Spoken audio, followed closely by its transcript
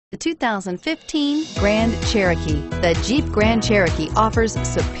The 2015 Grand Cherokee. The Jeep Grand Cherokee offers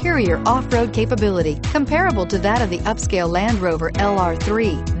superior off-road capability comparable to that of the upscale Land Rover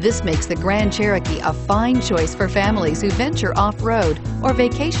LR3. This makes the Grand Cherokee a fine choice for families who venture off-road or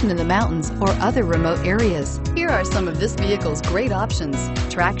vacation in the mountains or other remote areas. Here are some of this vehicle's great options: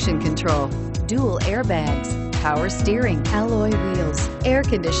 traction control, dual airbags, power steering, alloy wheels, air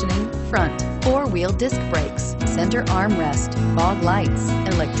conditioning, front, four-wheel disc brakes, center armrest, fog lights,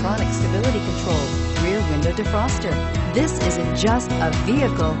 electronic stability control, rear window defroster. This isn't just a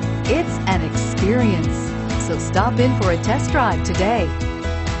vehicle, it's an experience. So stop in for a test drive today.